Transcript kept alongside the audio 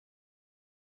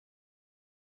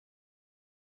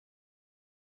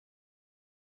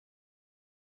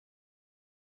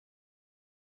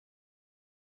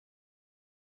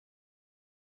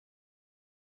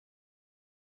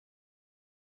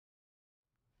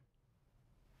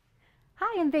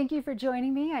Hi, and thank you for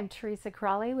joining me. I'm Teresa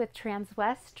Crawley with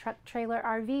Transwest Truck Trailer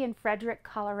RV in Frederick,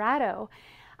 Colorado.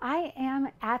 I am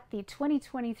at the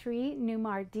 2023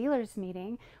 Newmar Dealers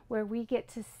Meeting where we get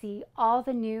to see all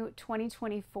the new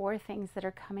 2024 things that are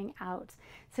coming out.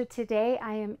 So today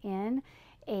I am in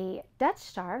a Dutch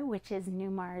Star, which is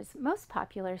Newmar's most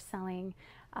popular selling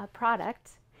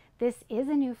product. This is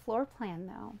a new floor plan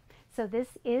though. So this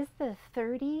is the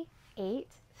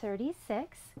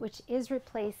 3836, which is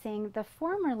replacing the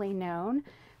formerly known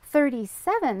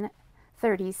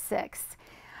 3736.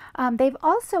 They've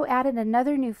also added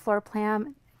another new floor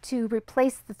plan to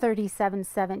replace the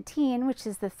 3717, which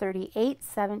is the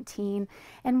 3817.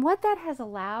 And what that has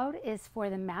allowed is for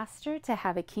the master to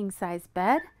have a king-size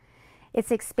bed.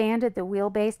 It's expanded the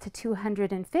wheelbase to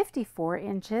 254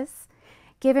 inches,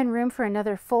 given room for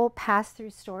another full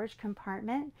pass-through storage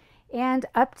compartment, and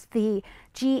upped the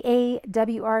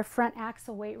GAWR front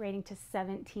axle weight rating to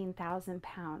 17,000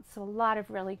 pounds. So a lot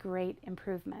of really great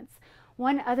improvements.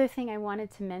 One other thing I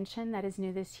wanted to mention that is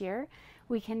new this year,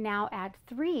 we can now add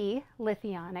 3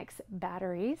 Lithionics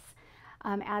batteries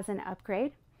as an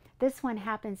upgrade. This one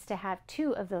happens to have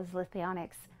 2 of those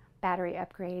Lithionics battery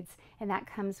upgrades, and that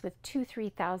comes with 2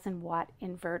 3,000 watt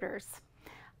inverters.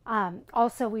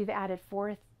 Also, we've added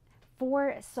 4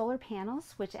 solar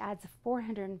panels, which adds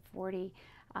 440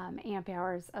 amp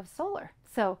hours of solar.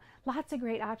 So lots of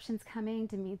great options coming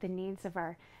to meet the needs of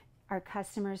our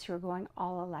customers who are going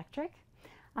all electric.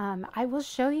 I will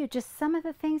show you just some of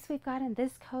the things we've got in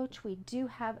this coach. We do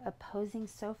have opposing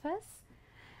sofas.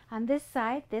 On this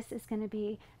side, this is going to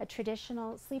be a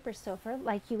traditional sleeper sofa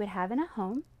like you would have in a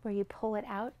home, where you pull it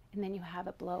out and then you have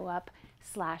a blow up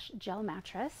 / gel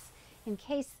mattress. In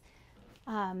case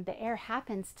the air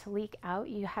happens to leak out,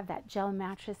 you have that gel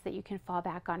mattress that you can fall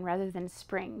back on rather than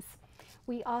springs.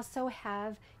 We also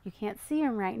have, you can't see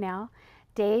them right now,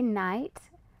 day-night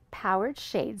powered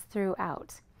shades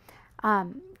throughout.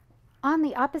 On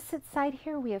the opposite side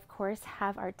here, we of course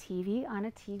have our TV on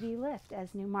a TV lift, as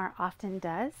Newmar often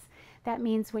does. That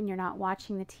means when you're not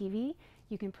watching the TV,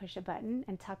 you can push a button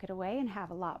and tuck it away and have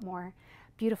a lot more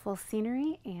beautiful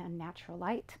scenery and natural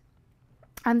light.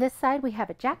 On this side, we have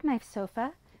a jackknife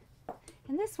sofa,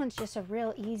 and this one's just a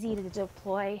real easy to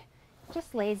deploy,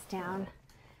 just lays down.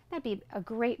 That'd be a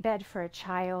great bed for a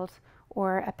child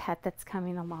or a pet that's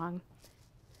coming along.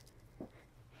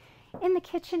 In the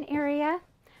kitchen area,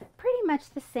 pretty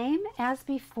much the same as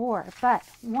before, but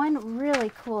one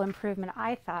really cool improvement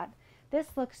I thought.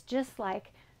 This looks just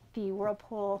like the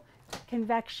Whirlpool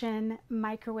convection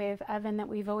microwave oven that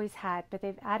we've always had, but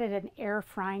they've added an air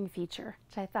frying feature,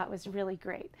 which I thought was really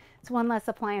great. It's one less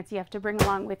appliance you have to bring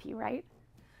along with you, right?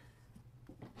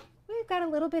 We've got a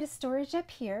little bit of storage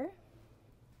up here.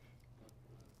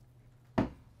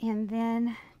 And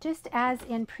then, just as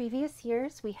in previous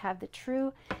years, we have the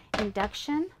true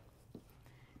induction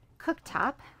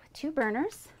cooktop with 2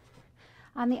 burners.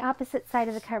 On the opposite side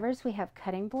of the covers, we have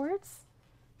cutting boards.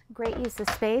 Great use of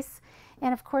space.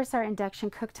 And of course, our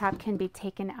induction cooktop can be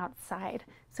taken outside.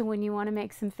 So when you want to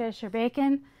make some fish or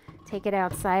bacon, take it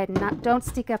outside and don't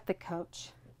stick up the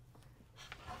coach.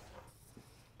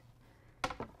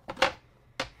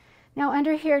 Now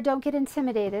under here, don't get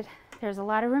intimidated. There's a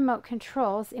lot of remote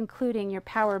controls, including your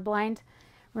power blind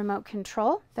remote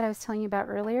control that I was telling you about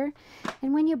earlier.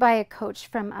 And when you buy a coach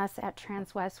from us at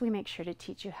Transwest, we make sure to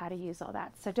teach you how to use all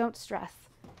that. So don't stress.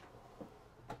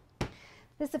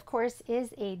 This, of course,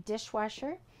 is a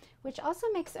dishwasher, which also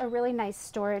makes a really nice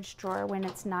storage drawer when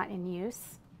it's not in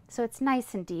use. So it's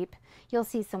nice and deep. You'll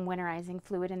see some winterizing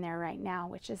fluid in there right now,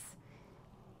 which is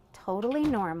totally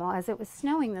normal, as it was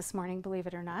snowing this morning, believe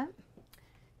it or not.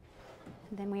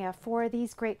 And then we have 4 of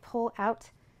these great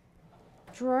pull-out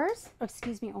drawers. Oh,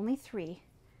 excuse me, only 3.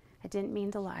 I didn't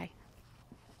mean to lie.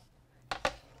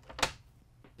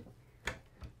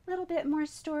 Little bit more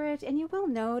storage, and you will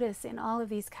notice in all of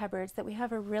these cupboards that we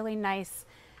have a really nice,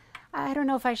 I don't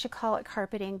know if I should call it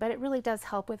carpeting, but it really does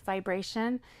help with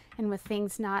vibration and with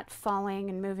things not falling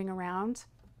and moving around.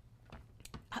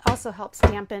 It also helps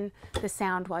dampen the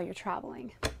sound while you're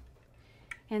traveling.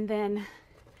 And then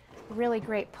a really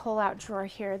great pull-out drawer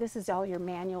here. This is all your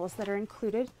manuals that are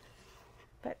included,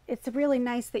 but it's really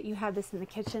nice that you have this in the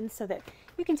kitchen so that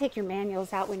you can take your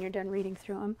manuals out when you're done reading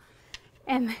through them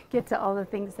and get to all the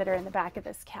things that are in the back of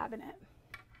this cabinet.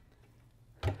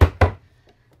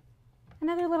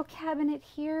 Another little cabinet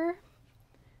here.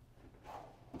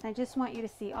 I just want you to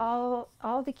see all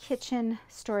the kitchen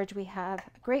storage we have.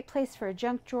 A great place for a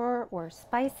junk drawer or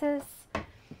spices.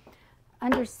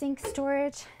 Under sink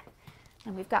storage.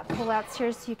 And we've got pull-outs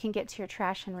here so you can get to your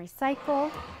trash and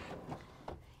recycle.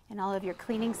 And all of your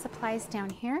cleaning supplies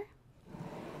down here.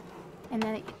 And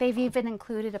then they've even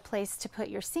included a place to put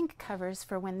your sink covers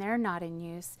for when they're not in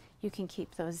use. You can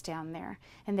keep those down there.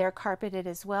 And they're carpeted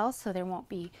as well, so there won't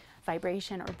be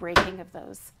vibration or breaking of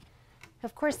those.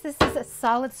 Of course, this is a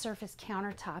solid surface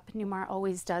countertop. Newmar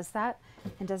always does that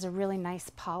and does a really nice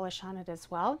polish on it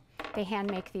as well. They hand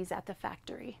make these at the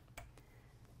factory.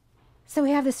 So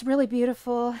we have this really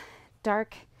beautiful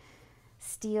dark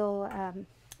steel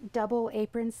double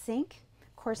apron sink.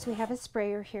 Of course, we have a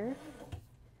sprayer here.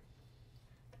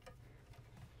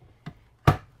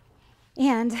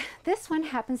 And this one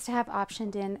happens to have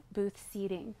optioned in booth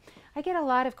seating. I get a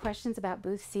lot of questions about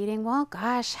booth seating. Well,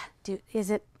 gosh,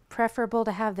 is it preferable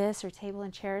to have this or table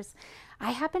and chairs?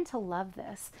 I happen to love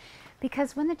this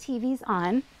because when the TV's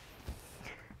on,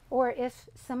 or if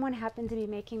someone happened to be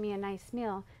making me a nice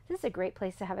meal, this is a great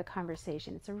place to have a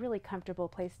conversation. It's a really comfortable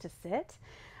place to sit.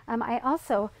 I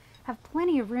also have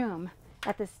plenty of room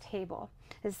at this table,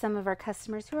 as some of our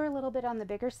customers who are a little bit on the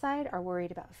bigger side are worried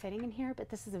about fitting in here, but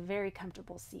this is a very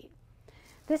comfortable seat.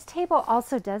 This table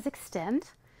also does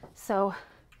extend, so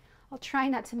I'll try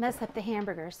not to mess up the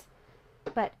hamburgers,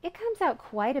 but it comes out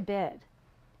quite a bit.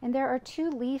 And there are 2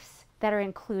 leaves that are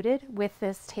included with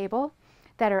this table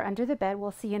that are under the bed,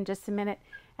 we'll see in just a minute,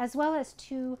 as well as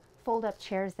 2 fold-up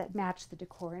chairs that match the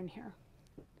decor in here.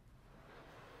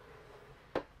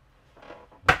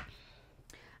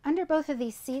 Under both of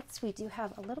these seats, we do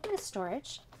have a little bit of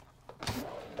storage.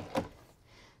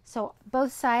 So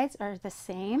both sides are the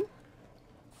same.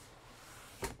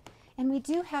 And we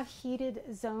do have heated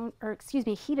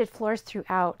floors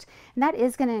throughout. And that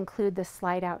is going to include the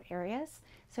slide out areas,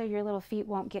 so your little feet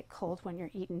won't get cold when you're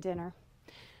eating dinner.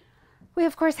 We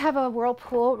of course have a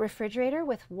Whirlpool refrigerator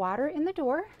with water in the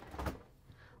door.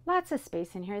 Lots of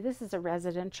space in here. This is a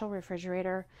residential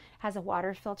refrigerator, has a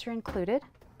water filter included.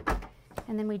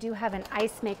 And then we do have an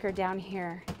ice maker down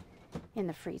here in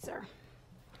the freezer.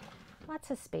 Lots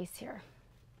of space here.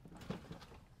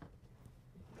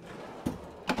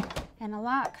 And a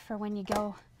lock for when you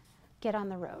get on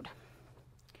the road.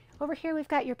 Over here we've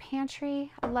got your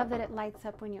pantry. I love that it lights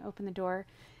up when you open the door.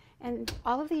 And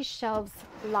all of these shelves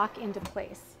lock into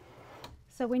place.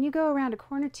 So when you go around a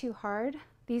corner too hard,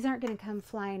 these aren't going to come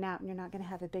flying out and you're not going to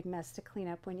have a big mess to clean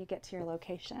up when you get to your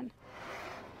location.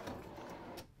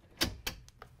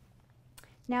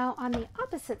 Now on the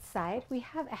opposite side, we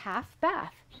have a half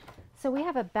bath. So we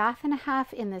have a bath and a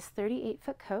half in this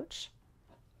 38-foot coach.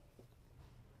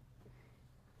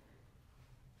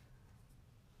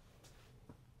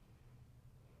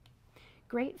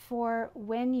 Great for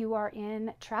when you are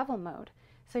in travel mode.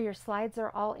 So your slides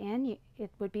are all in. It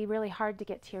would be really hard to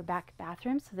get to your back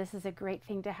bathroom, so this is a great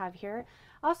thing to have here.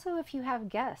 Also, if you have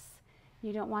guests,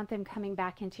 you don't want them coming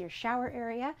back into your shower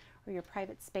area or your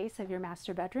private space of your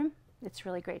master bedroom. It's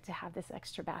really great to have this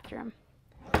extra bathroom.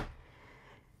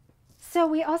 So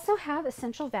we also have a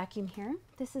central vacuum here.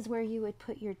 This is where you would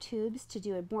put your tubes to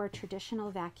do a more traditional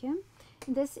vacuum.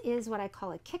 And this is what I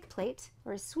call a kick plate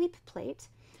or a sweep plate.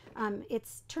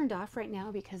 It's turned off right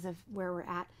now because of where we're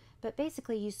at, but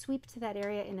basically you sweep to that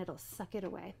area and it'll suck it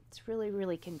away. It's really,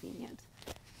 really convenient.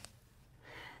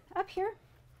 Up here,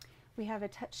 we have a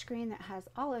touch screen that has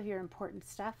all of your important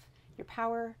stuff, your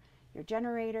power, your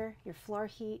generator, your floor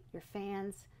heat, your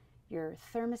fans, your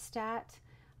thermostat,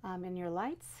 and your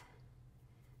lights.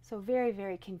 So very,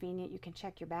 very convenient. You can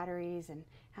check your batteries and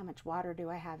how much water do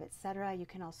I have, etc. You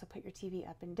can also put your TV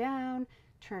up and down,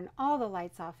 turn all the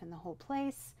lights off in the whole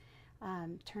place,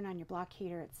 turn on your block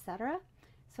heater, etc.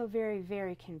 So very,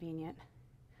 very convenient.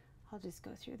 I'll just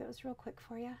go through those real quick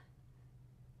for you.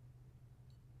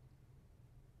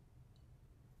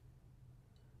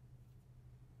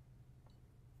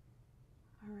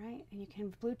 All right, and you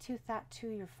can Bluetooth that to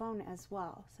your phone as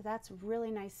well. So that's a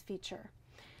really nice feature.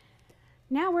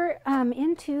 Now we're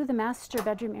into the master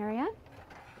bedroom area.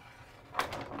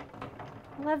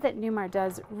 I love that Newmar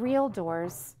does real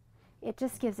doors. It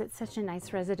just gives it such a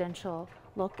nice residential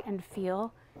look and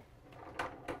feel.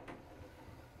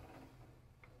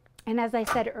 And as I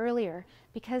said earlier,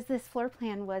 because this floor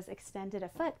plan was extended a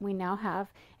foot, we now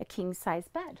have a king-size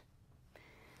bed.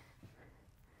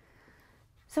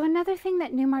 So another thing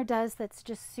that Newmar does that's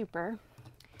just super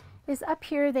is up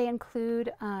here they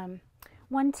include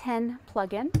 110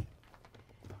 plug-in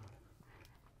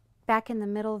back in the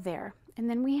middle there. And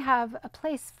then we have a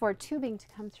place for tubing to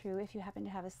come through if you happen to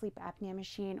have a sleep apnea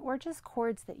machine or just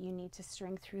cords that you need to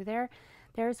string through there.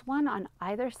 There's one on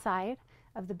either side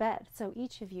of the bed, so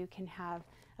each of you can have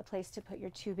a place to put your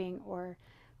tubing or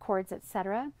cords,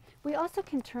 etc. We also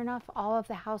can turn off all of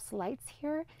the house lights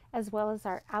here as well as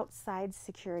our outside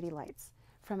security lights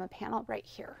from a panel right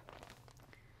here.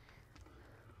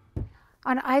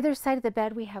 On either side of the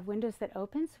bed, we have windows that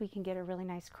open so we can get a really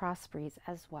nice cross breeze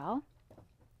as well.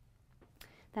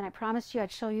 Then I promised you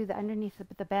I'd show you the underneath of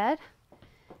the bed.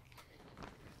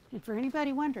 And for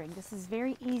anybody wondering, this is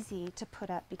very easy to put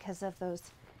up because of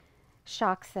those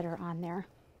shocks that are on there.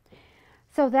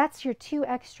 So that's your 2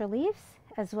 extra leaves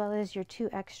as well as your 2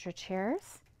 extra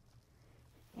chairs.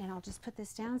 And I'll just put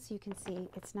this down so you can see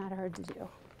it's not hard to do.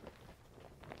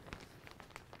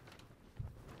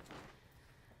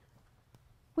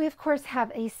 We of course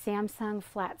have a Samsung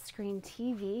flat screen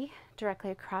TV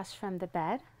directly across from the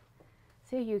bed.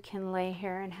 So you can lay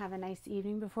here and have a nice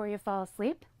evening before you fall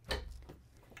asleep.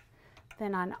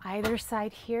 Then on either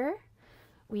side here,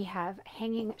 we have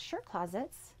hanging shirt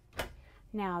closets.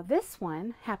 Now this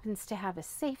one happens to have a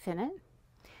safe in it.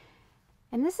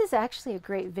 And this is actually a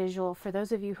great visual for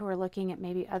those of you who are looking at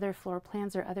maybe other floor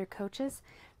plans or other coaches.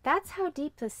 That's how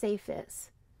deep the safe is.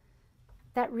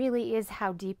 That really is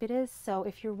how deep it is. So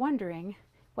if you're wondering,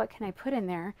 what can I put in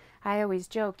there? I always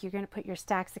joke you're going to put your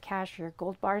stacks of cash or your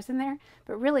gold bars in there,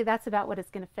 but really that's about what it's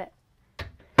going to fit.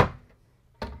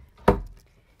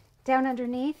 Down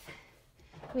underneath,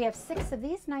 we have 6 of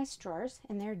these nice drawers,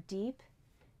 and they're deep.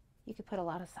 You could put a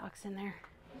lot of socks in there.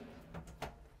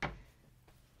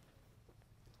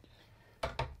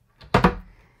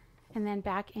 And then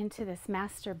back into this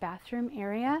master bathroom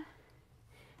area.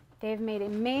 They've made a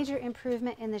major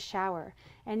improvement in the shower,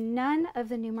 and none of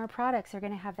the Newmar products are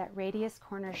going to have that radius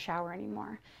corner shower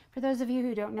anymore. For those of you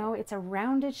who don't know, it's a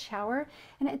rounded shower,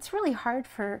 and it's really hard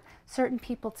for certain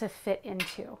people to fit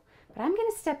into. But I'm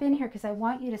going to step in here because I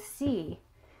want you to see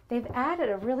they've added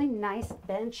a really nice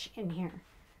bench in here.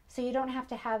 So you don't have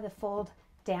to have the fold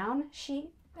down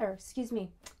sheet, or excuse me,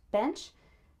 bench.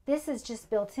 This is just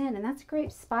built in, and that's a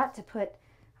great spot to put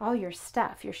all your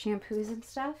stuff, your shampoos and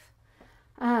stuff.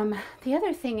 The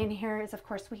other thing in here is, of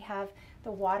course, we have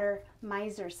the water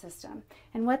miser system.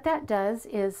 And what that does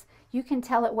is you can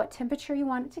tell it what temperature you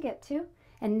want it to get to,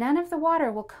 and none of the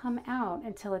water will come out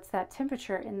until it's that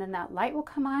temperature, and then that light will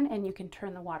come on and you can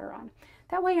turn the water on.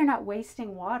 That way you're not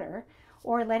wasting water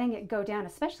or letting it go down,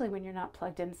 especially when you're not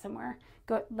plugged in somewhere,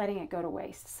 letting it go to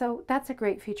waste. So that's a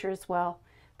great feature as well.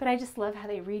 But I just love how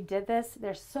they redid this.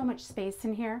 There's so much space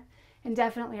in here, and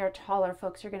definitely our taller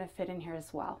folks are going to fit in here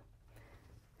as well.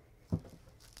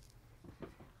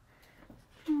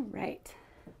 All right.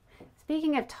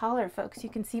 Speaking of taller folks, you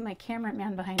can see my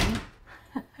cameraman behind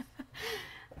me.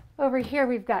 Over here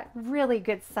we've got really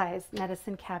good sized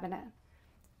medicine cabinet.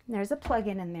 There's a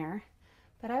plug-in in there,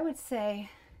 but I would say,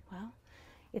 well,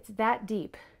 it's that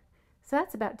deep. So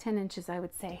that's about 10 inches, I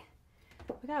would say.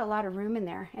 We got a lot of room in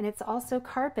there, and it's also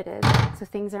carpeted, so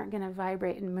things aren't going to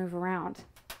vibrate and move around.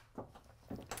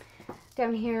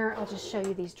 Down here, I'll just show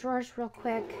you these drawers real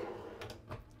quick.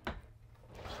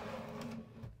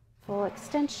 Full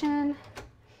extension.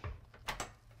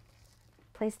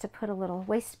 Place to put a little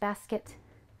waste basket.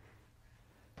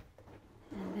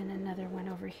 And then another one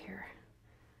over here.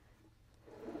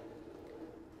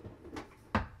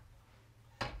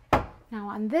 Now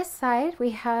on this side,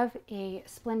 we have a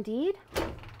Splendide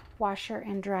washer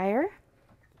and dryer.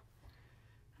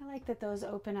 I like that those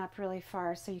open up really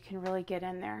far so you can really get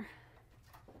in there.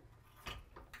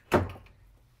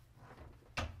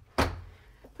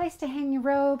 Place to hang your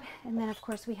robe, and then of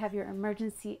course we have your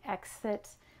emergency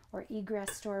exit or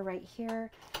egress door right here.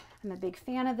 I'm a big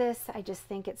fan of this. I just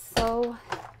think it's so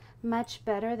much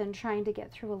better than trying to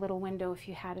get through a little window if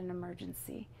you had an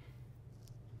emergency.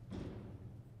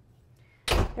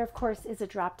 There, of course, is a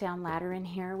drop-down ladder in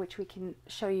here, which we can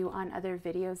show you on other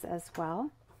videos as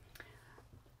well.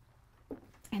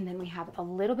 And then we have a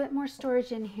little bit more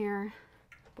storage in here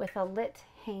with a lit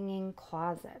hanging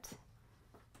closet.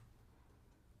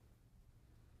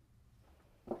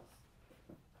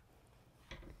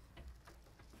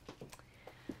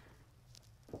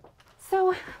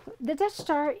 So the Dutch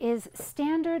Star is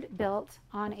standard built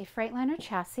on a Freightliner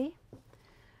chassis.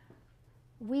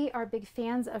 We are big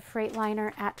fans of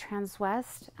Freightliner at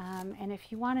Transwest, and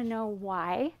if you want to know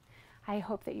why, I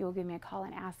hope that you will give me a call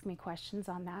and ask me questions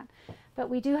on that. But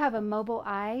we do have a mobile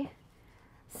eye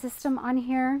system on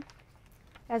here,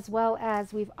 as well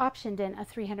as we've optioned in a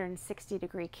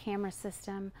 360-degree camera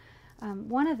system.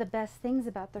 One of the best things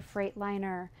about the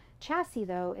Freightliner chassis,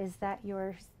 though, is that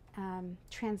your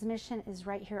transmission is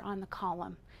right here on the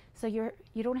column. So you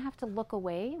don't have to look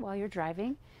away while you're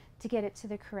driving to get it to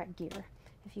the correct gear.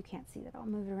 If you can't see that, I'll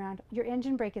move it around. Your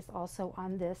engine brake is also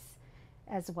on this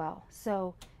as well.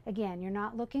 So again, you're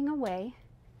not looking away.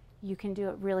 You can do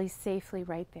it really safely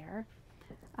right there.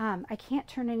 I can't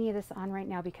turn any of this on right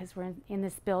now because we're in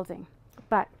this building,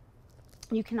 but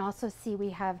you can also see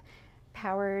we have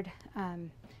powered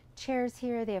chairs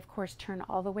here. They of course turn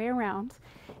all the way around.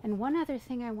 And one other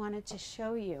thing I wanted to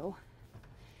show you,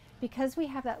 because we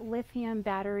have that lithium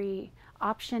battery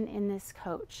option in this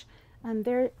coach,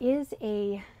 there is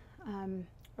a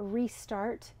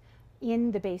restart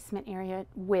in the basement area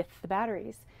with the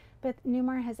batteries. But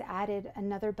Newmar has added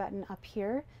another button up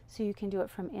here so you can do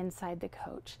it from inside the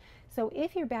coach. So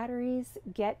if your batteries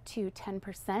get to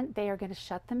 10%, they are going to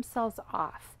shut themselves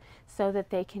off so that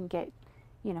they can get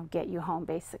you home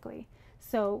basically.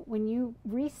 So when you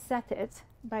reset it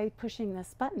by pushing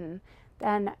this button,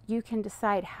 then you can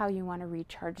decide how you want to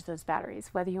recharge those batteries,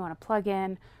 whether you want to plug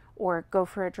in or go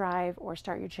for a drive or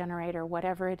start your generator,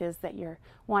 whatever it is that you're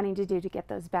wanting to do to get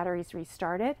those batteries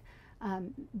restarted.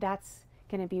 That's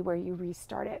going to be where you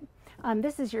restart it.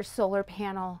 This is your solar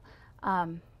panel,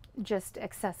 just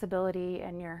accessibility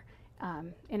and your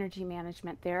energy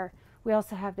management there. We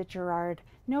also have the Girard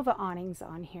Nova awnings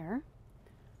on here.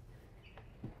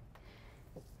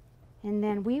 And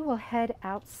then we will head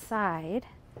outside.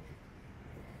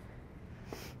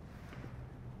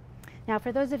 Now,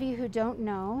 for those of you who don't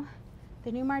know,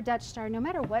 the Newmar Dutch Star, no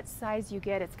matter what size you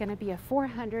get, it's going to be a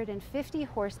 450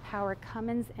 horsepower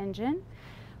Cummins engine.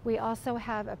 We also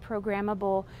have a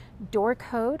programmable door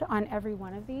code on every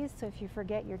one of these. So if you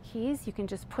forget your keys, you can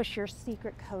just push your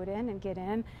secret code in and get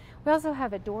in. We also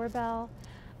have a doorbell.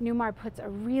 Newmar puts a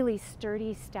really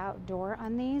sturdy, stout door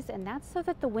on these, and that's so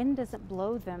that the wind doesn't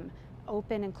blow them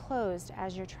open and closed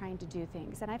as you're trying to do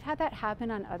things. And I've had that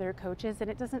happen on other coaches, and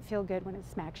it doesn't feel good when it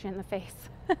smacks you in the face,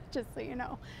 just so you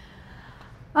know.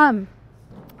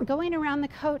 Going around the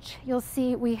coach, you'll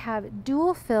see we have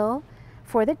dual fill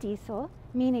for the diesel,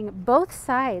 meaning both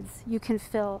sides you can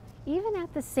fill even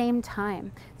at the same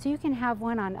time. So you can have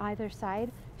one on either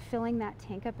side filling that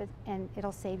tank up, and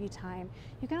it'll save you time.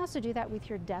 You can also do that with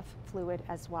your DEF fluid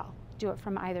as well. Do it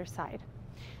from either side.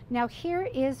 Now here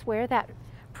is where that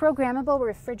programmable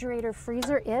refrigerator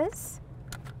freezer is.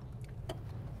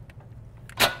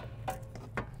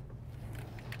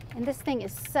 And this thing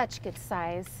is such good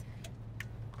size.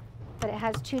 But it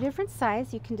has two different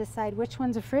sizes. You can decide which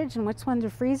one's a fridge and which one's a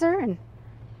freezer, and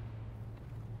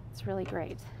it's really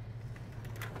great.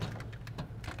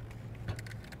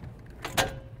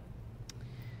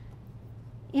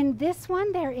 In this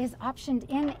one, there is optioned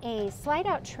in a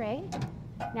slide-out tray.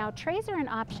 Now, trays are an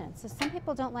option, so some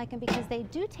people don't like them because they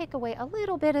do take away a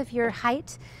little bit of your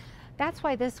height. That's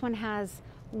why this one has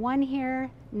one here,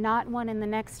 not one in the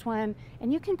next one,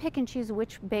 and you can pick and choose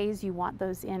which bays you want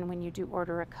those in when you do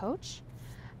order a coach.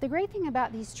 The great thing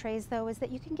about these trays, though, is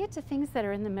that you can get to things that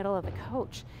are in the middle of the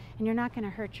coach, and you're not going to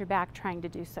hurt your back trying to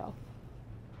do so.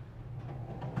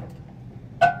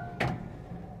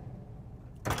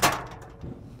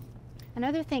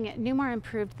 Another thing, Newmar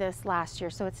improved this last year,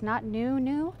 so it's not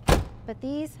new, but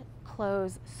these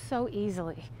close so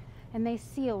easily, and they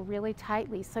seal really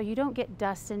tightly so you don't get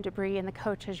dust and debris in the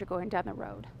coach as you're going down the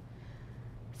road.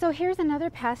 So here's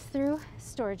another pass-through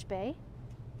storage bay.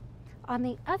 On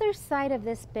the other side of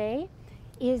this bay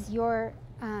is your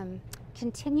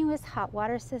continuous hot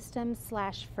water system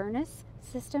 / furnace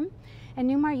system, and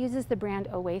Newmar uses the brand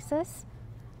Oasis.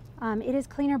 It is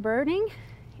cleaner burning,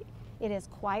 it is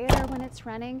quieter when it's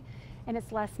running, and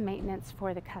it's less maintenance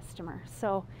for the customer.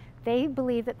 So they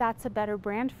believe that that's a better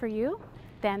brand for you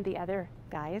than the other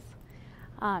guys.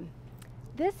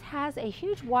 This has a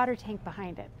huge water tank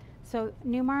behind it. So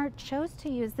Newmar chose to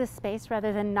use this space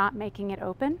rather than not making it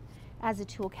open as a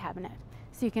tool cabinet.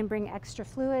 So you can bring extra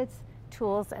fluids,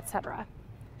 tools, etc.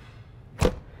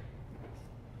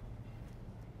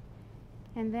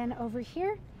 And then over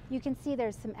here, you can see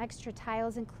there's some extra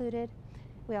tiles included.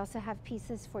 We also have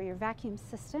pieces for your vacuum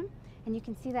system, and you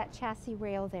can see that chassis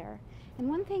rail there. And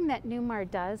one thing that Newmar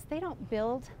does, they don't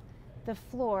build the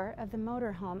floor of the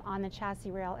motorhome on the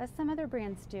chassis rail as some other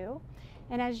brands do.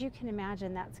 And as you can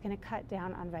imagine, that's going to cut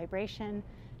down on vibration,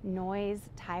 noise,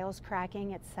 tiles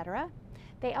cracking, etc.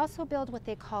 They also build what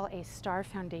they call a star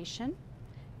foundation.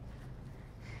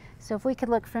 So if we could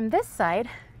look from this side,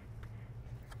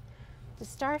 the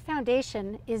star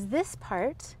foundation is this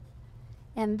part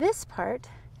and this part,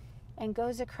 and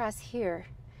goes across here.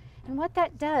 And what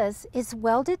that does is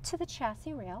welded to the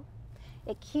chassis rail.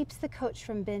 It keeps the coach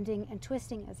from bending and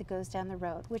twisting as it goes down the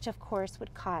road, which of course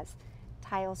would cause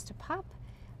tiles to pop,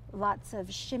 lots of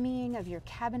shimmying of your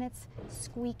cabinets,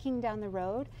 squeaking down the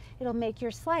road. It'll make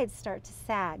your slides start to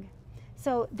sag.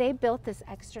 So they built this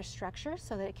extra structure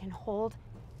so that it can hold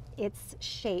its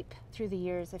shape through the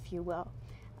years, if you will.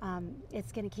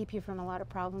 It's going to keep you from a lot of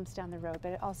problems down the road, but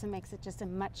it also makes it just a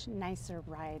much nicer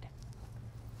ride.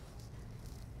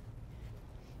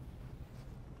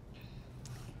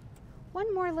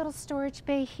 One more little storage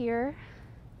bay here.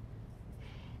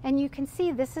 And you can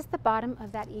see this is the bottom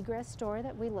of that egress door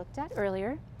that we looked at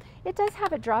earlier. It does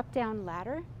have a drop-down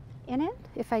ladder in it,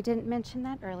 if I didn't mention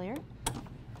that earlier.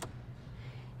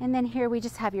 And then here we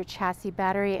just have your chassis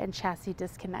battery and chassis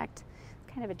disconnect.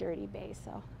 It's kind of a dirty bay,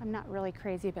 so I'm not really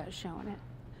crazy about showing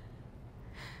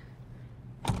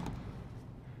it.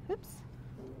 Oops.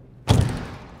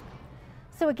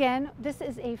 So again, this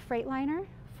is a Freightliner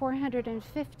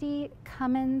 450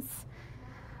 Cummins.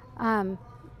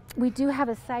 We do have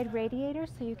a side radiator,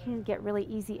 so you can get really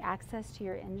easy access to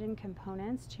your engine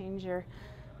components, change your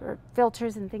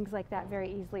filters and things like that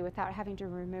very easily without having to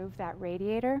remove that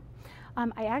radiator.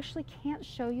 I actually can't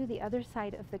show you the other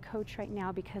side of the coach right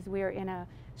now because we are in a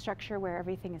structure where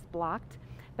everything is blocked,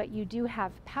 but you do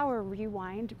have power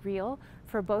rewind reel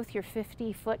for both your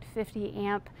 50-foot 50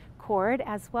 amp cord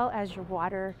as well as your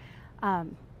water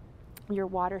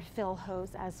fill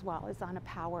hose as well is on a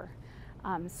power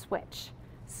switch.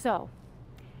 So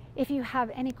if you have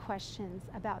any questions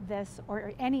about this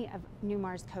or any of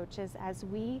Newmar's coaches, as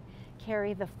we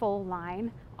carry the full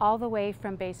line all the way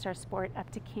from Baystar Sport up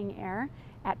to King Air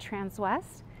at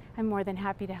Transwest, I'm more than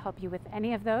happy to help you with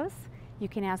any of those. You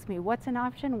can ask me what's an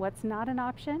option, what's not an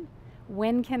option,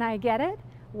 when can I get it,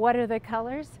 what are the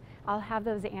colors. I'll have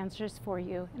those answers for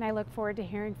you, and I look forward to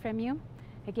hearing from you.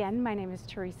 Again, my name is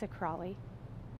Teresa Crawley.